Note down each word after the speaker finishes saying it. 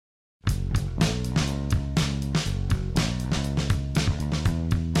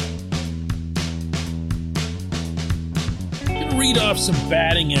read off some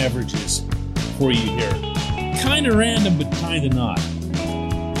batting averages for you here. Kind of random, but kind of not.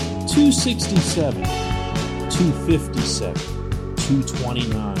 267, 257,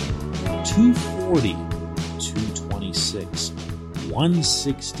 229, 240, 226,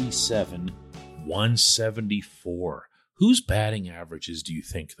 167, 174. Whose batting averages do you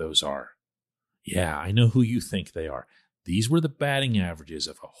think those are? Yeah, I know who you think they are. These were the batting averages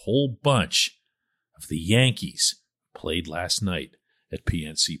of a whole bunch of the Yankees played last night at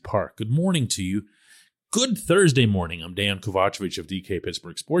PNC Park. Good morning to you. Good Thursday morning. I'm Dan Kovacevic of DK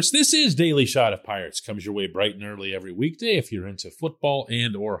Pittsburgh Sports. This is Daily Shot of Pirates. Comes your way bright and early every weekday if you're into football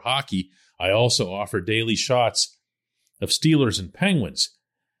and or hockey. I also offer daily shots of Steelers and Penguins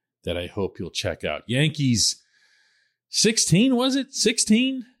that I hope you'll check out. Yankees 16, was it?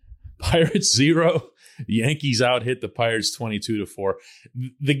 16? Pirates 0. Yankees out hit the Pirates 22-4.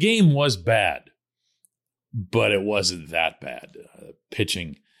 The game was bad, but it wasn't that bad.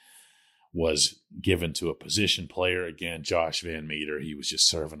 Pitching was given to a position player. Again, Josh Van Meter. He was just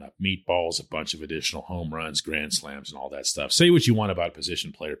serving up meatballs, a bunch of additional home runs, grand slams, and all that stuff. Say what you want about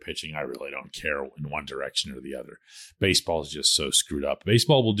position player pitching. I really don't care in one direction or the other. Baseball is just so screwed up.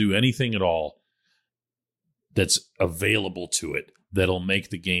 Baseball will do anything at all that's available to it that'll make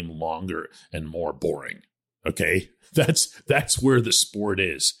the game longer and more boring. Okay? That's where the sport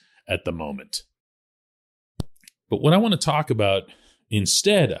is at the moment. But what I want to talk about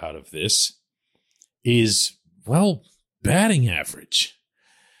instead out of this is, well, batting average.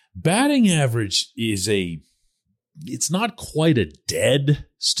 Batting average is it's not quite a dead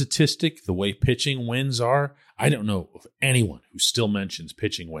statistic the way pitching wins are. I don't know of anyone who still mentions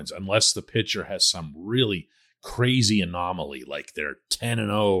pitching wins unless the pitcher has some really crazy anomaly like they're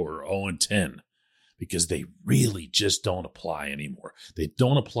 10-0 or 0-10, because they really just don't apply anymore. They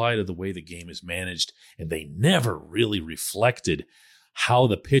don't apply to the way the game is managed, and they never really reflected how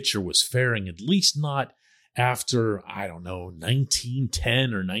the pitcher was faring, at least not after, 1910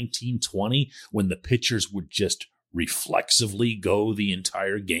 or 1920, when the pitchers would just reflexively go the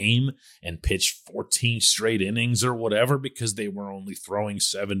entire game and pitch 14 straight innings or whatever because they were only throwing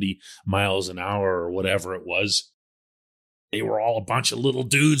 70 miles an hour or whatever it was. They were all a bunch of little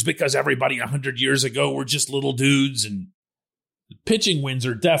dudes because everybody 100 years ago were just little dudes, and pitching wins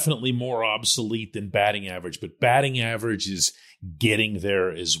are definitely more obsolete than batting average, but batting average is getting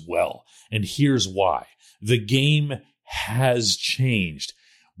there as well. And here's why. The game has changed.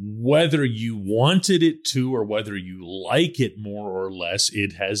 Whether you wanted it to or whether you like it more or less,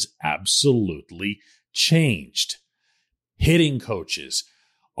 it has absolutely changed. Hitting coaches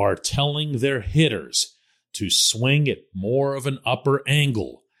are telling their hitters to swing at more of an upper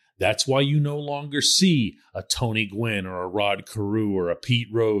angle. That's why you no longer see a Tony Gwynn or a Rod Carew or a Pete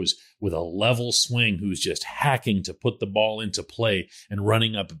Rose with a level swing who's just hacking to put the ball into play and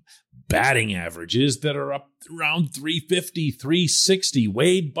running up batting averages that are up around 350, 360.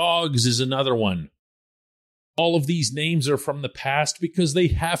 Wade Boggs is another one. All of these names are from the past because they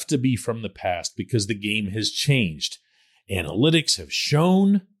have to be from the past because the game has changed. Analytics have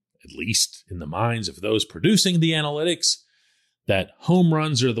shown, at least in the minds of those producing the analytics, that home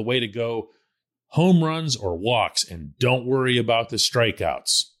runs are the way to go. Home runs or walks, and don't worry about the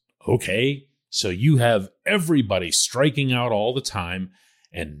strikeouts. Okay, so you have everybody striking out all the time,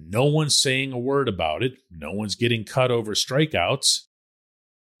 and no one's saying a word about it. No one's getting cut over strikeouts. As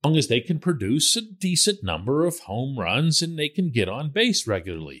long as they can produce a decent number of home runs and they can get on base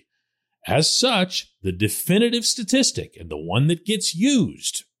regularly. As such, the definitive statistic, and the one that gets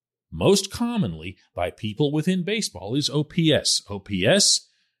used most commonly by people within baseball, is OPS. OPS,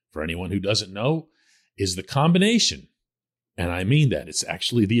 for anyone who doesn't know, is the combination, and I mean that, it's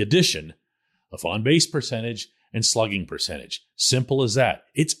actually the addition of on-base percentage and slugging percentage. Simple as that.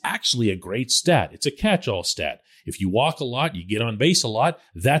 It's actually a great stat. It's a catch-all stat. If you walk a lot, you get on base a lot,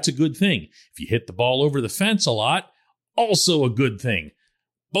 that's a good thing. If you hit the ball over the fence a lot, also a good thing.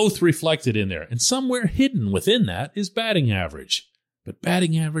 Both reflected in there, and somewhere hidden within that is batting average. But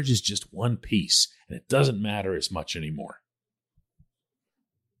batting average is just one piece, and it doesn't matter as much anymore.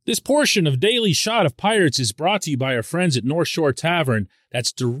 This portion of Daily Shot of Pirates is brought to you by our friends at North Shore Tavern.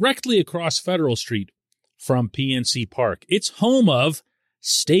 That's directly across Federal Street from PNC Park. It's home of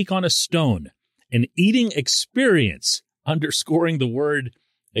Steak on a Stone, an eating experience, underscoring the word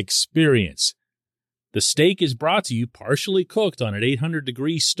experience. The steak is brought to you partially cooked on an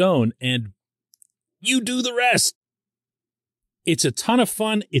 800-degree stone, and you do the rest. It's a ton of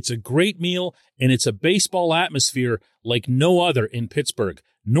fun, it's a great meal, and it's a baseball atmosphere like no other in Pittsburgh.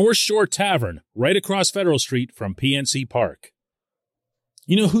 North Shore Tavern, right across Federal Street from PNC Park.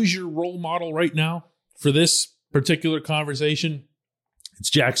 You know who's your role model right now for this? particular conversation, it's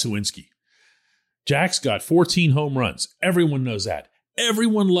Jack Suwinski. Jack's got 14 home runs. Everyone knows that.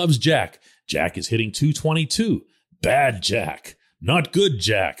 Everyone loves Jack. Jack is hitting .222. Bad Jack. Not good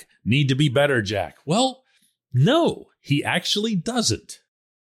Jack. Need to be better Jack. Well, no, he actually doesn't.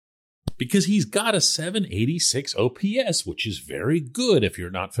 Because he's got a 786 OPS, which is very good if you're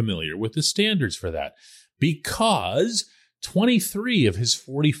not familiar with the standards for that. Because 23 of his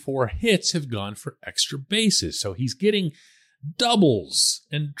 44 hits have gone for extra bases. So he's getting doubles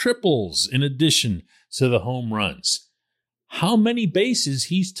and triples in addition to the home runs. How many bases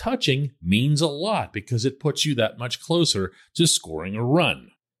he's touching means a lot because it puts you that much closer to scoring a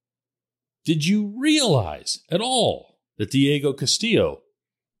run. Did you realize at all that Diego Castillo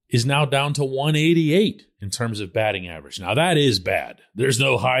is now down to 188 in terms of batting average? Now that is bad. There's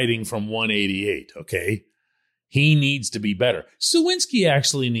no hiding from 188, okay? He needs to be better. Suwinski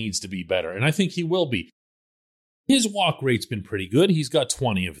actually needs to be better, and I think he will be. His walk rate's been pretty good. He's got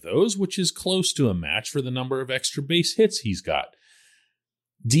 20 of those, which is close to a match for the number of extra base hits he's got.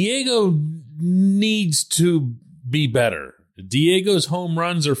 Diego needs to be better. Diego's home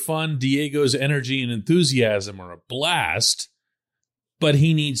runs are fun. Diego's energy and enthusiasm are a blast, but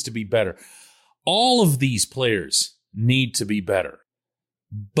he needs to be better. All of these players need to be better,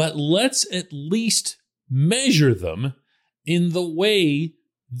 but let's at least measure them in the way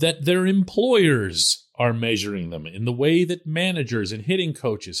that their employers are measuring them, in the way that managers and hitting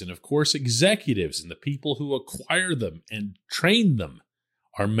coaches and, of course, executives and the people who acquire them and train them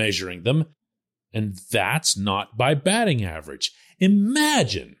are measuring them. And that's not by batting average.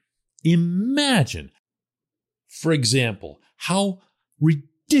 Imagine, for example, how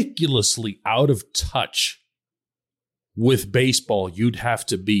ridiculously out of touch with baseball you'd have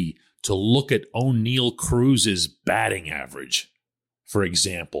to be to look at O'Neal Cruz's batting average, for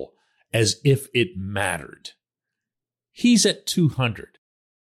example, as if it mattered. He's at 200.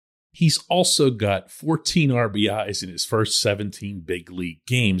 He's also got 14 RBIs in his first 17 big league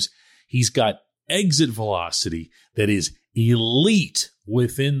games. He's got exit velocity that is elite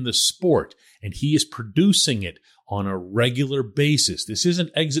within the sport, and he is producing it on a regular basis. This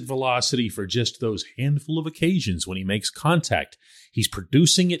isn't exit velocity for just those handful of occasions when he makes contact. He's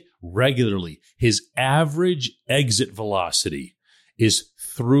producing it regularly. His average exit velocity is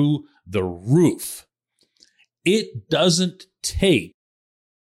through the roof. It doesn't take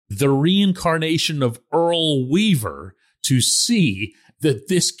the reincarnation of Earl Weaver to see that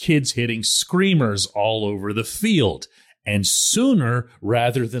this kid's hitting screamers all over the field. And sooner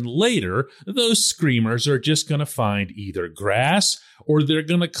rather than later, those screamers are just going to find either grass or they're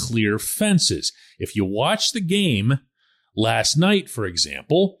going to clear fences. If you watch the game last night, for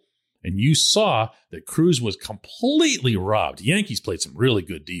example, and you saw that Cruz was completely robbed. Yankees played some really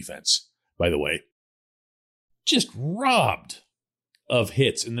good defense, by the way. Just robbed of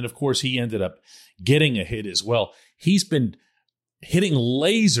hits. And then, of course, he ended up getting a hit as well. He's been hitting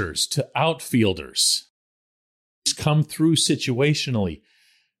lasers to outfielders. He's come through situationally.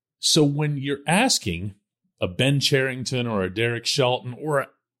 So when you're asking a Ben Cherington or a Derek Shelton or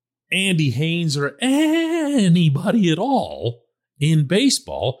Andy Haynes or anybody at all in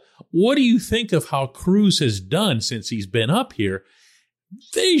baseball, what do you think of how Cruz has done since he's been up here?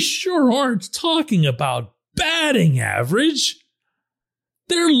 They sure aren't talking about batting average.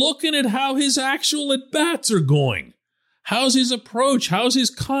 They're looking at how his actual at-bats are going. How's his approach? How's his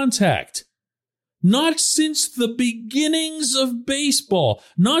contact? Not since the beginnings of baseball,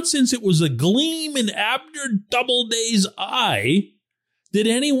 not since it was a gleam in Abner Doubleday's eye, did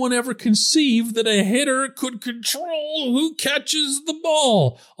anyone ever conceive that a hitter could control who catches the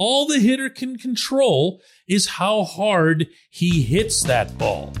ball. All the hitter can control is how hard he hits that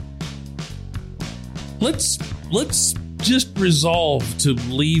ball. Let's just resolve to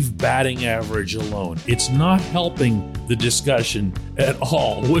leave batting average alone. It's not helping the discussion at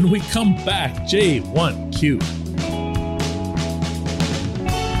all. When we come back, J1Q.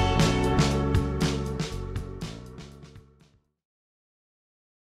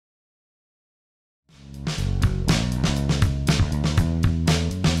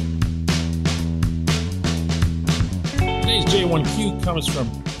 Today's J1Q comes from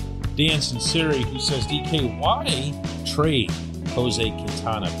Dan Sinceri, who says, DK, why trade Jose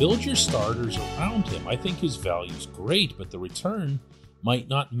Quintana? Build your starters around him. I think his value's great, but the return might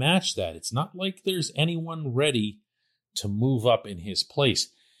not match that. It's not like there's anyone ready to move up in his place.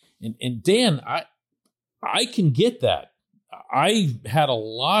 And Dan, I can get that. I had a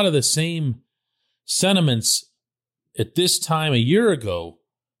lot of the same sentiments at this time a year ago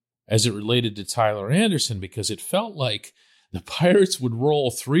as it related to Tyler Anderson, because it felt like the Pirates would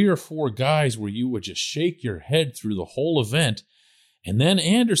roll 3 or 4 guys where you would just shake your head through the whole event. And then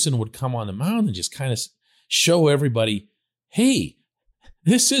Anderson would come on the mound and just kind of show everybody, hey,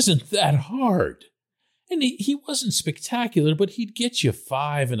 this isn't that hard. And he wasn't spectacular, but he'd get you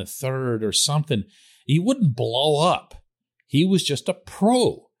 5 1/3 or something. He wouldn't blow up. He was just a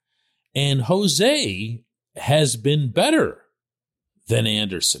pro. And Jose has been better than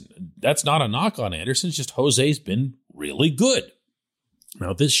Anderson. That's not a knock on Anderson. It's just Jose's been really good.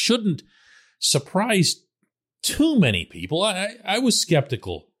 Now, this shouldn't surprise too many people. I was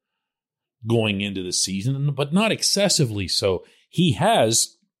skeptical going into the season, but not excessively so. He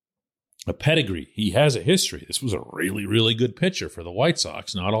has a pedigree. He has a history. This was a really, really good pitcher for the White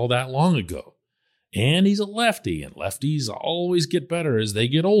Sox not all that long ago. And he's a lefty, and lefties always get better as they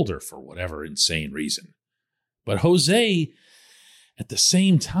get older for whatever insane reason. But Jose, at the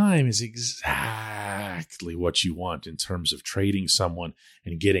same time, is exactly what you want in terms of trading someone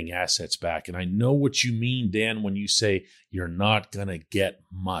and getting assets back. And I know what you mean, Dan, when you say you're not going to get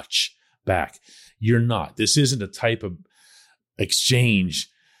much back. You're not. This isn't a type of exchange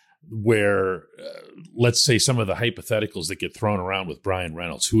where, let's say, some of the hypotheticals that get thrown around with Brian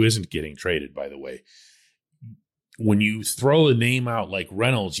Reynolds, who isn't getting traded, by the way. When you throw a name out like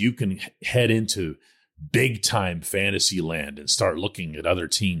Reynolds, you can head into big-time fantasy land and start looking at other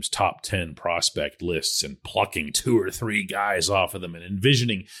teams' top 10 prospect lists and plucking 2 or 3 guys off of them and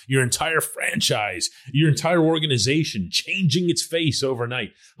envisioning your entire franchise, your entire organization changing its face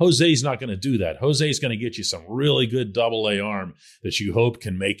overnight. Jose's not going to do that. Jose's going to get you some really good double-A arm that you hope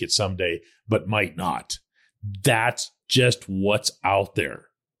can make it someday, but might not. That's just what's out there.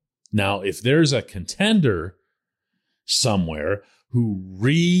 Now, if there's a contender somewhere who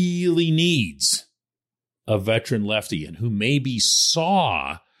really needs a veteran lefty and who maybe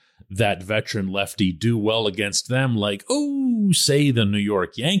saw that veteran lefty do well against them, like, say the New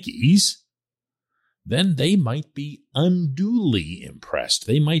York Yankees, then they might be unduly impressed.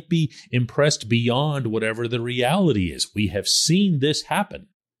 They might be impressed beyond whatever the reality is. We have seen this happen.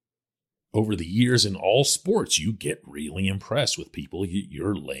 Over the years in all sports, you get really impressed with people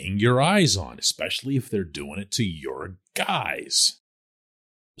you're laying your eyes on, especially if they're doing it to your guys.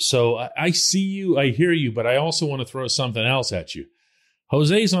 So I see you, I hear you, but I also want to throw something else at you.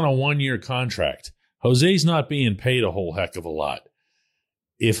 Jose's on a 1-year contract. Jose's not being paid a whole heck of a lot.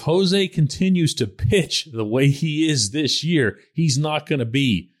 If Jose continues to pitch the way he is this year, he's not going to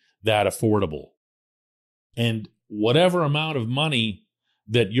be that affordable. And whatever amount of money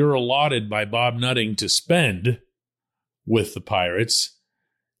that you're allotted by Bob Nutting to spend with the Pirates,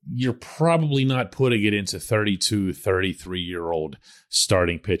 you're probably not putting it into 32, 33-year-old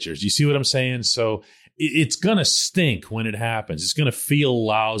starting pitchers. You see what I'm saying? So it's going to stink when it happens. It's going to feel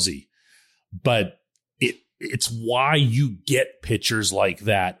lousy. But it's why you get pitchers like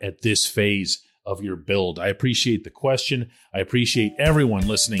that at this phase of your build. I appreciate the question. I appreciate everyone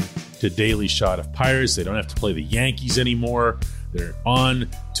listening to Daily Shot of Pirates. They don't have to play the Yankees anymore. They're on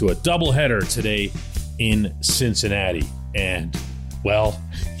to a doubleheader today in Cincinnati. And, well,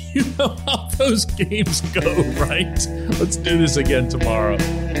 you know how those games go, right? Let's do this again tomorrow.